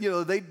 and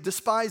that they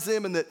despised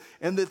them, and that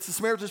the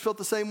Samaritans felt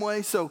the same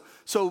way. So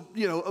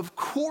of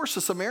course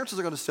the Samaritans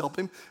are going to help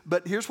him,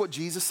 but here's what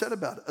Jesus said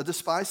about it. A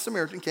despised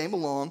Samaritan came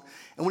along,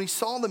 and when he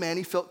saw the man,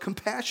 he felt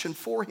compassion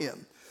for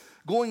him.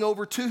 Going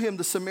over to him,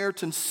 the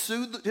Samaritan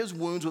soothed his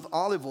wounds with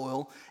olive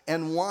oil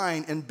and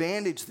wine and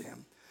bandaged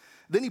them.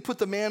 Then he put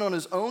the man on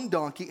his own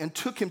donkey and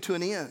took him to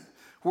an inn,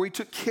 where he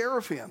took care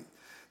of him.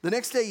 The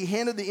next day he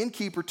handed the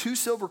innkeeper 2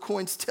 silver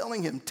coins,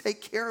 telling him,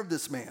 take care of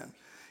this man.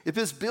 If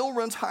his bill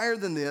runs higher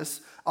than this,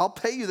 I'll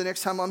pay you the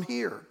next time I'm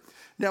here.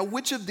 Now,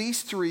 which of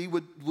these 3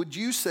 would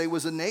you say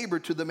was a neighbor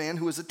to the man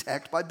who was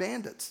attacked by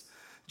bandits?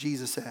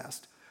 Jesus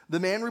asked. The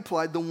man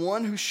replied, the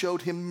one who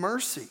showed him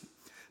mercy.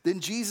 Then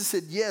Jesus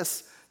said,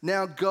 yes,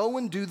 now go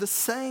and do the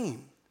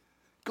same.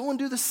 Go and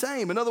do the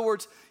same. In other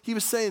words, he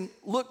was saying,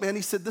 look, man,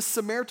 he said, this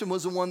Samaritan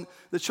was the one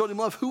that showed him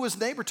love. Who was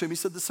neighbor to him? He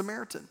said, the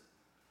Samaritan.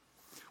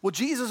 Well,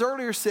 Jesus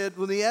earlier said,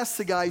 when he asked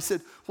the guy, he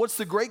said, what's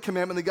the great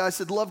commandment? The guy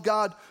said, love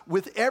God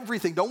with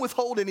everything. Don't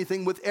withhold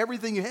anything, with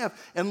everything you have.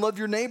 And love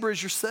your neighbor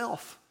as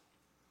yourself.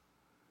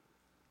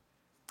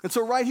 And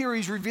so right here,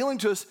 he's revealing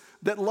to us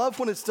that love,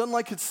 when it's done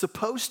like it's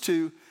supposed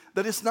to,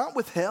 that it's not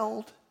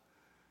withheld.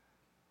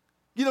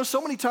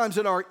 So many times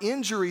in our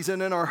injuries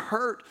and in our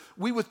hurt,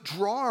 we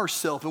withdraw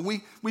ourselves and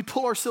we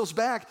pull ourselves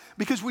back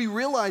because we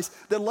realize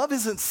that love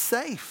isn't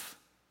safe.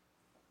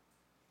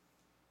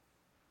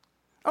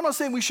 I'm not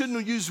saying we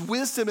shouldn't use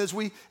wisdom as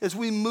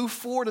we move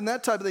forward and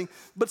that type of thing,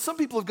 but some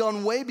people have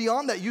gone way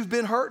beyond that. You've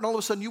been hurt and all of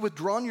a sudden you've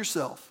withdrawn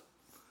yourself.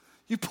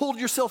 You pulled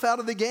yourself out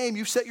of the game.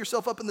 You've set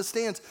yourself up in the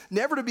stands,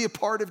 never to be a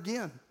part of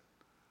again.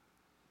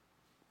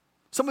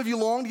 Some of you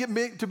long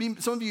to be,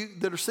 some of you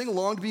that are single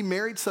long to be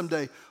married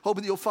someday,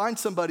 hoping that you'll find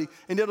somebody.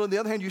 And yet on the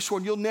other hand, you've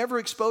sworn you'll never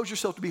expose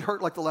yourself to be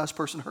hurt like the last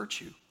person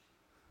hurt you.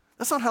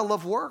 That's not how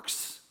love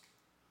works.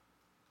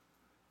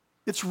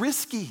 It's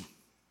risky.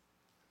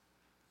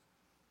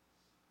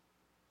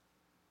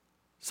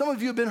 Some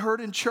of you have been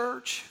hurt in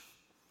church.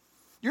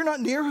 You're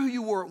not near who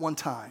you were at one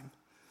time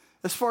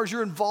as far as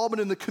your involvement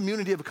in the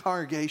community of a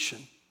congregation.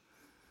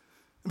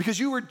 Because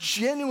you were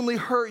genuinely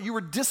hurt, you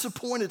were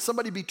disappointed,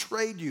 somebody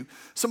betrayed you,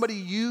 somebody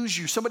used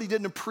you, somebody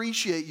didn't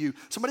appreciate you,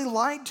 somebody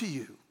lied to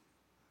you.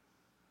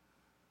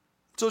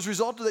 So as a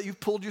result of that, you've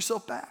pulled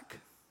yourself back.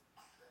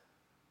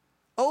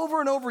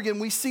 Over and over again,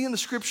 we see in the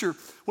scripture,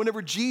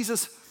 whenever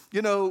Jesus,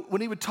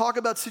 when he would talk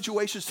about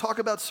situations, talk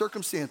about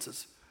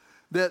circumstances,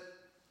 that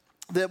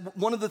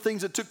one of the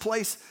things that took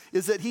place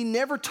is that he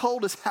never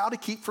told us how to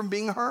keep from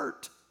being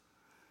hurt.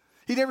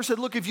 He never said,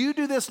 look, if you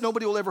do this,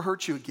 nobody will ever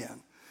hurt you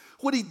again.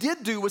 What he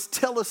did do was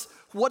tell us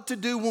what to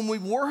do when we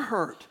were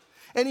hurt.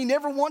 And he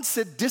never once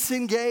said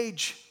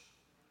disengage.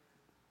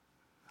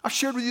 I've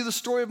shared with you the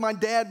story of my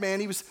dad, man.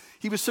 He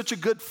was such a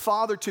good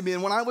father to me.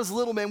 And when I was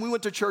little, man, we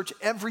went to church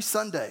every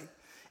Sunday.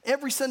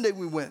 Every Sunday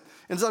we went.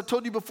 And as I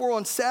told you before,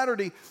 on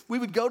Saturday, we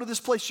would go to this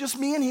place, just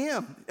me and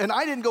him. And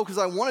I didn't go because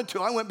I wanted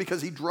to. I went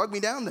because he drugged me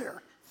down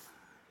there.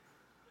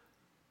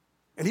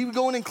 And he would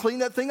go in and clean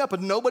that thing up,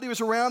 and nobody was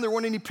around. There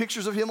weren't any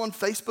pictures of him on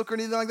Facebook or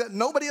anything like that.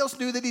 Nobody else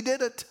knew that he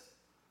did it.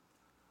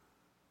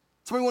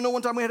 Somebody wanted to know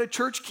one time we had a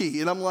church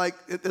key. And I'm like,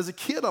 as a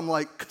kid, I'm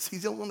like, because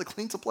he's the only one that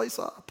cleans the place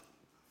up.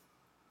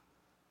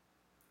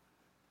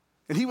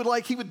 And he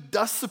would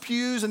dust the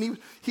pews, and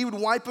he would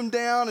wipe them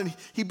down, and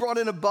he brought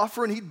in a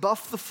buffer, and he'd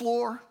buff the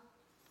floor.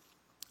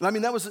 And I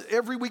mean, that was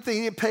every week that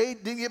he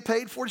didn't get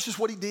paid for it. It's just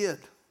what he did.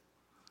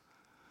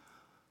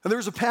 And there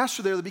was a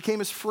pastor there that became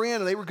his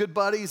friend, and they were good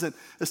buddies. And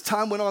as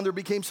time went on, there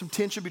became some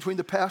tension between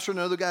the pastor and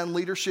another guy in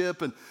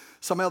leadership, and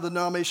somehow the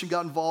denomination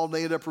got involved, and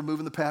they ended up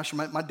removing the pastor.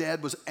 My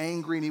dad was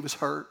angry, and he was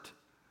hurt.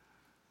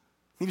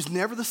 He was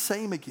never the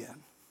same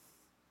again.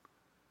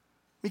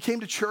 He came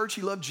to church.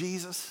 He loved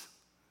Jesus.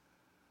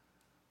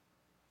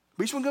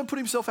 But he just wasn't going to put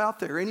himself out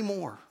there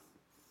anymore.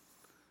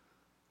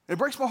 And it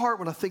breaks my heart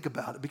when I think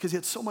about it because he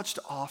had so much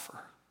to offer.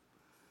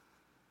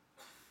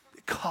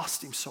 It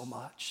cost him so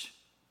much.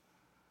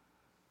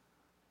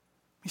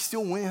 He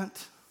still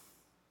went.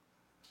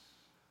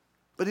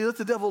 But he let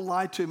the devil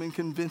lie to him and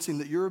convince him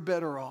that you're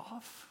better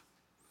off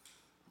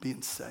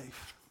being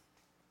safe.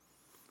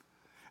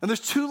 And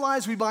there's two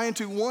lies we buy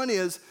into. One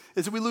is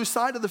that we lose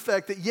sight of the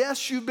fact that,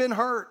 yes, you've been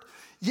hurt.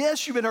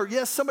 Yes, you've been hurt.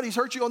 Yes, somebody's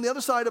hurt you. On the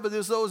other side of it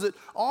is those that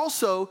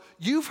also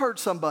you've hurt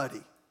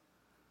somebody.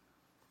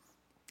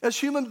 As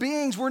human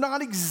beings, we're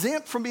not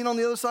exempt from being on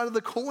the other side of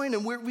the coin,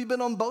 and we've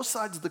been on both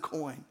sides of the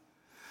coin.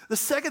 The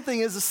second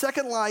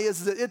lie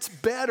is that it's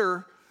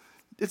better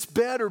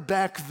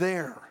back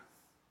there.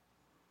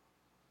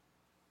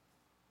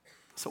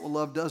 That's what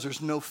love does.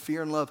 There's no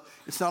fear in love.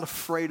 It's not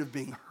afraid of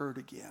being hurt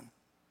again.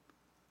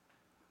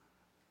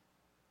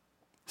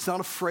 It's not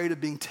afraid of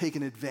being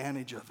taken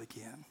advantage of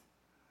again.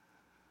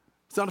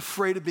 It's not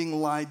afraid of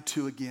being lied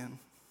to again.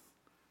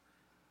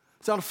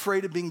 It's not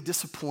afraid of being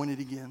disappointed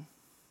again.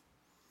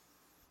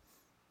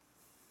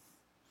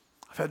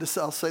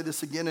 I'll say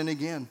this again and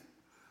again.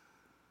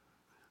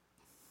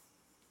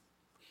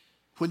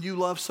 When you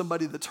love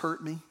somebody that's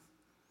hurt me,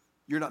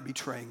 you're not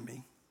betraying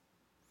me.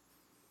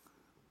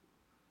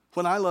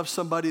 When I love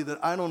somebody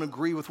that I don't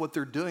agree with what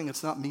they're doing,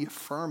 it's not me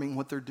affirming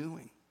what they're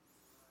doing.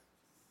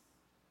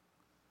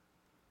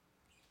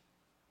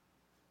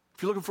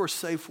 If you're looking for a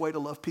safe way to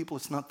love people,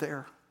 it's not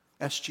there.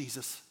 Ask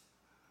Jesus.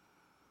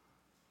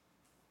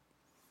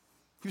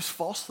 He was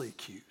falsely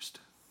accused.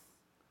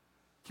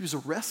 He was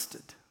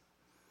arrested.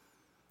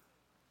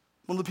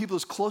 One of the people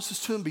that's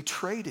closest to him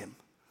betrayed him.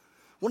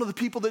 One of the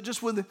people that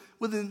just in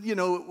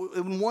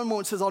one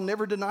moment says, I'll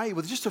never deny you,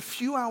 but just a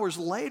few hours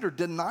later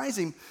denies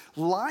him,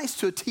 lies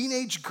to a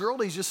teenage girl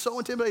that he's just so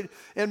intimidated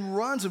and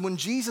runs. And when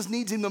Jesus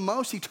needs him the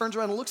most, he turns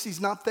around and looks,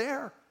 he's not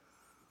there.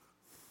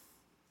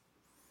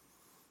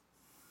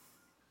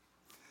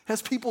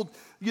 Has people,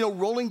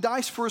 rolling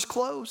dice for his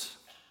clothes.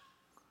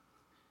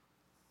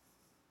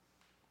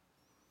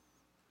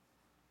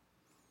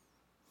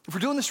 If we're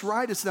doing this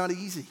right, it's not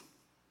easy.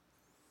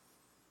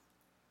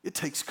 It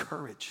takes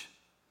courage.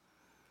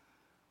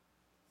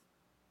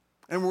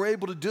 And we're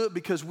able to do it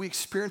because we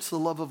experience the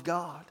love of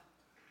God.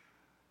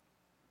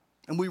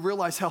 And we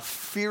realize how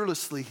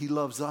fearlessly he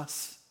loves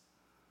us.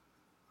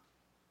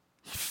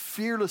 He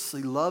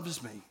fearlessly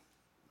loves me.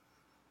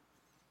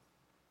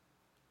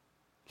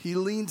 He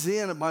leans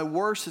in. At my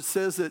worst, it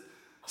says that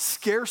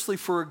scarcely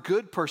for a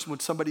good person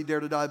would somebody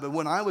dare to die, but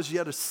when I was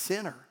yet a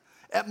sinner,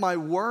 at my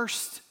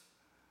worst,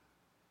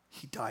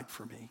 he died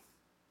for me.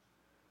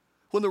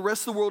 When the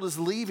rest of the world is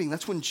leaving,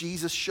 that's when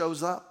Jesus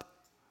shows up.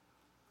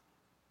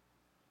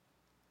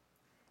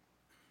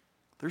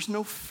 There's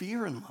no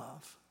fear in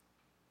love.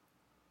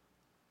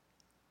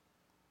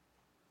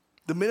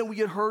 The minute we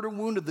get hurt or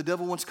wounded, the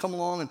devil wants to come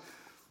along, and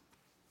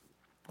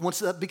once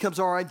that becomes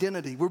our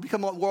identity, we're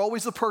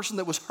always the person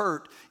that was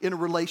hurt in a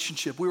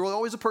relationship. We were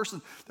always the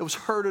person that was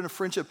hurt in a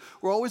friendship.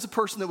 We're always the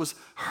person that was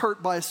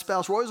hurt by a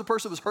spouse. We're always the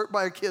person that was hurt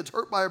by our kids,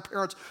 hurt by our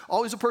parents.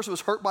 Always the person that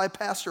was hurt by a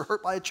pastor,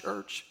 hurt by a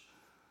church.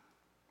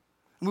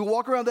 And we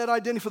walk around that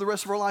identity for the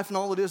rest of our life, and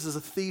all it is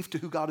a thief to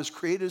who God has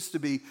created us to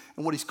be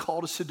and what he's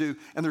called us to do,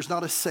 and there's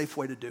not a safe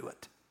way to do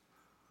it.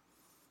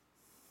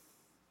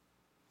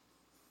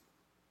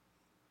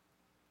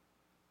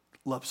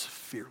 Love's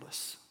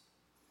fearless.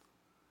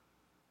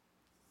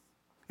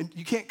 And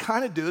you can't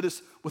kind of do it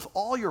as with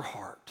all your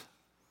heart,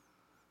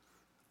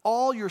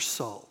 all your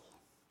soul,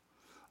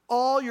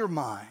 all your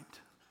mind,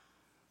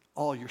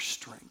 all your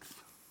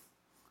strength.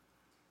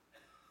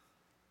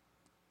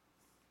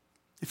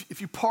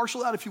 If you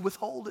partial out, if you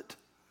withhold it,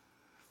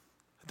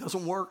 it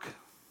doesn't work.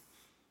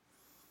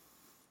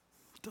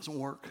 It doesn't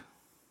work.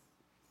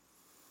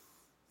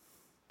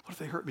 What if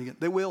they hurt me again?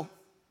 They will.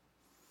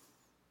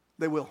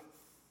 They will.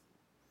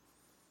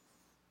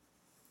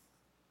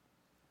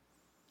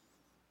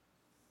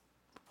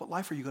 What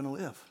life are you going to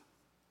live?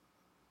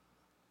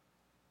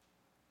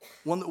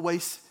 One that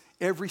wastes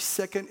every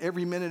second,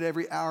 every minute,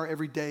 every hour,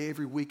 every day,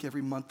 every week,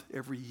 every month,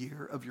 every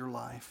year of your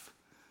life,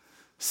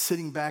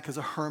 sitting back as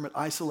a hermit,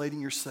 isolating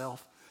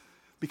yourself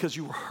because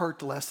you were hurt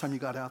the last time you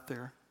got out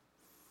there,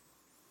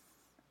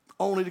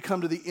 only to come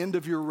to the end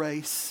of your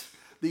race,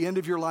 the end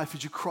of your life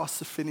as you cross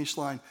the finish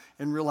line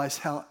and realize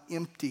how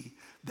empty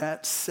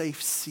that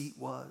safe seat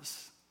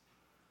was.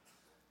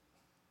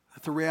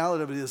 But the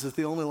reality of it is that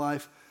the only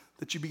life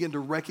that you begin to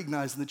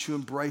recognize and that you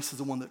embrace is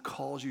the one that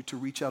calls you to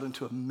reach out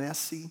into a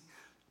messy,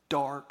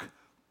 dark,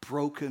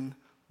 broken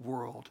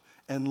world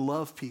and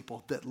love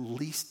people that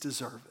least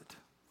deserve it.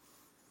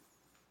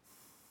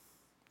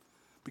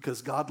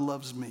 Because God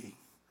loves me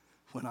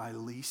when I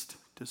least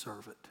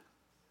deserve it.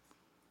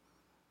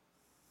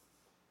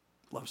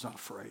 Love's not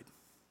afraid.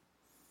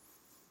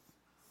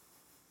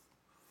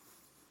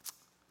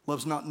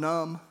 Love's not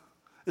numb.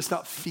 It's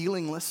not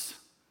feelingless.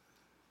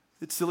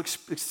 It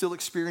still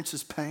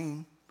experiences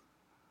pain.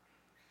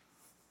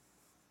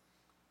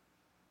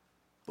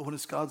 But when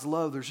it's God's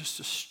love, there's just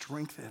a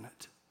strength in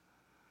it.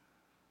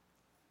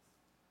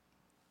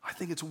 I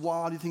think it's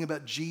wild. You think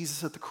about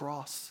Jesus at the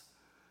cross.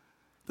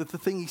 That the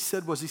thing he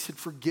said,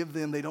 forgive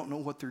them. They don't know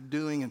what they're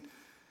doing.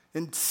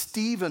 And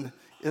Stephen,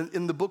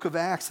 in the book of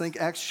Acts, I think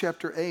Acts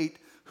chapter 8,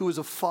 who was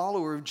a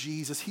follower of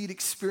Jesus, he'd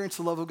experienced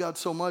the love of God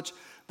so much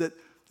that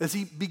as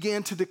he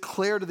began to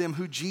declare to them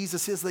who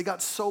Jesus is, they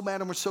got so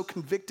mad and were so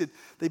convicted,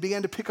 they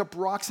began to pick up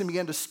rocks and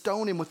began to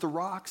stone him with the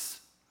rocks.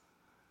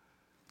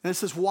 And it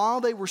says,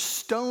 while they were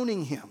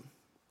stoning him,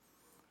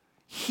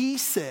 he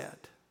said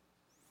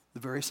the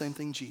very same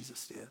thing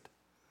Jesus did.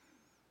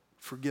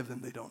 Forgive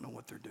them, they don't know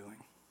what they're doing.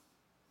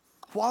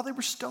 While they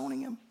were stoning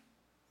him.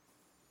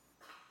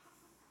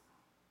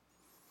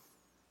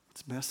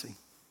 It's messy.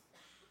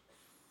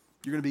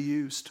 You're going to be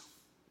used.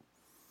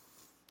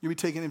 You're going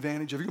to be taken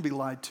advantage of. You're going to be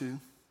lied to.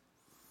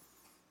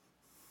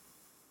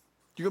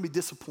 You're going to be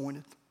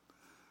disappointed,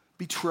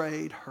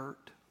 betrayed,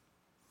 hurt.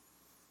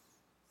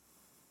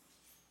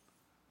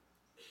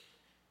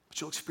 But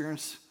you'll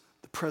experience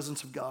the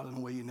presence of God in a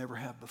way you never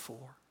have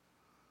before.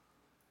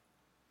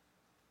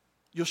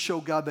 You'll show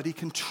God that he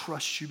can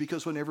trust you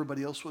because when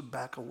everybody else would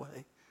back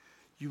away,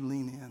 you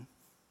lean in.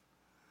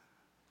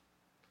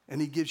 And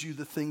he gives you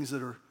the things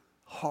that are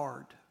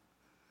hard.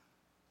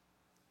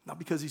 Not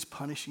because he's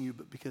punishing you,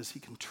 but because he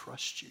can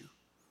trust you.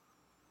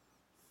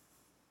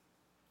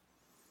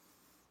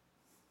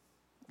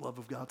 Love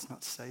of God's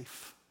not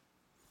safe.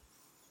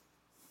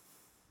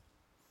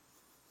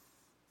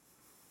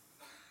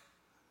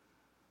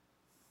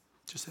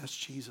 Just ask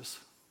Jesus.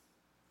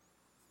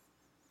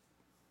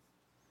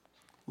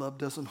 Love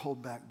doesn't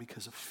hold back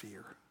because of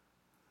fear.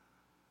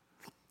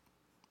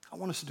 I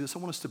want us to do this. I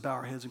want us to bow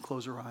our heads and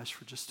close our eyes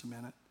for just a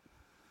minute.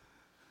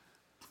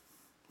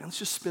 And let's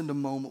just spend a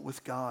moment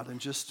with God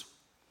and just,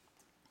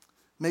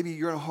 maybe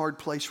you're in a hard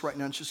place right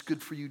now. It's just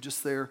good for you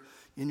just there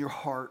in your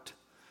heart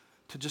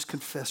to just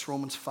confess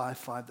Romans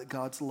 5:5 that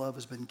God's love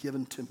has been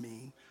given to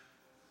me.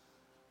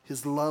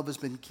 His love has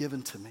been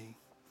given to me.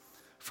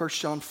 1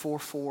 John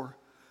 4:4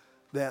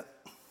 that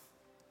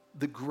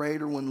the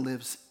greater one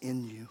lives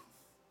in you,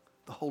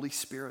 the Holy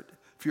Spirit.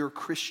 If you're a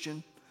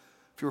Christian,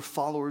 if you're a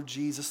follower of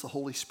Jesus, the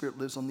Holy Spirit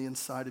lives on the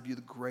inside of you.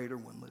 The greater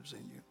one lives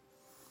in you.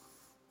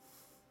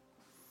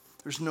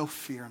 There's no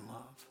fear in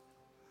love.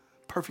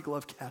 Perfect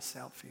love casts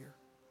out fear.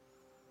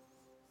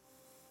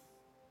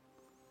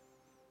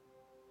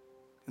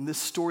 And this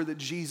story that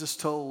Jesus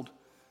told,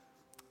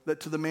 that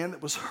to the man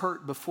that was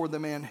hurt before the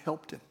man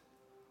helped him,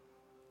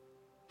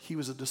 he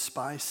was a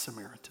despised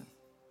Samaritan.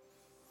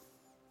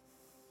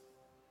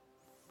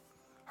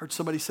 Heard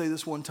somebody say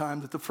this one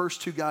time, that the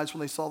first two guys,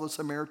 when they saw the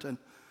Samaritan,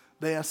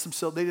 they asked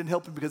themselves, they didn't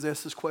help him because they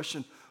asked this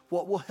question,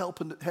 what will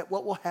happen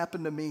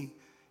to me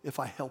if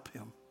I help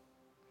him?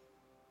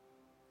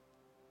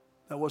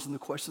 That wasn't the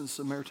question the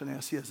Samaritan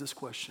asked. He has this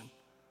question,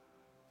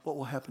 what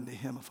will happen to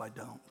him if I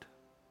don't?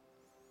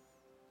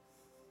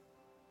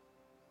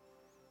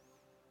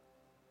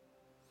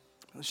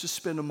 Let's just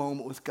spend a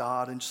moment with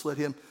God and just let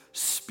him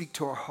speak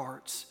to our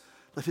hearts.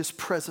 Let his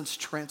presence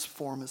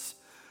transform us.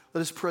 Let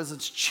his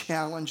presence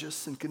challenge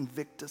us and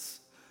convict us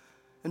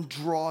and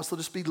draw us. Let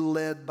us be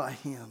led by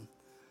him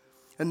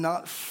and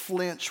not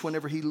flinch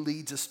whenever he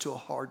leads us to a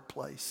hard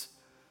place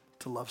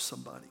to love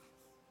somebody.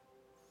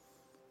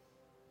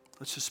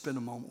 Let's just spend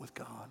a moment with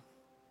God.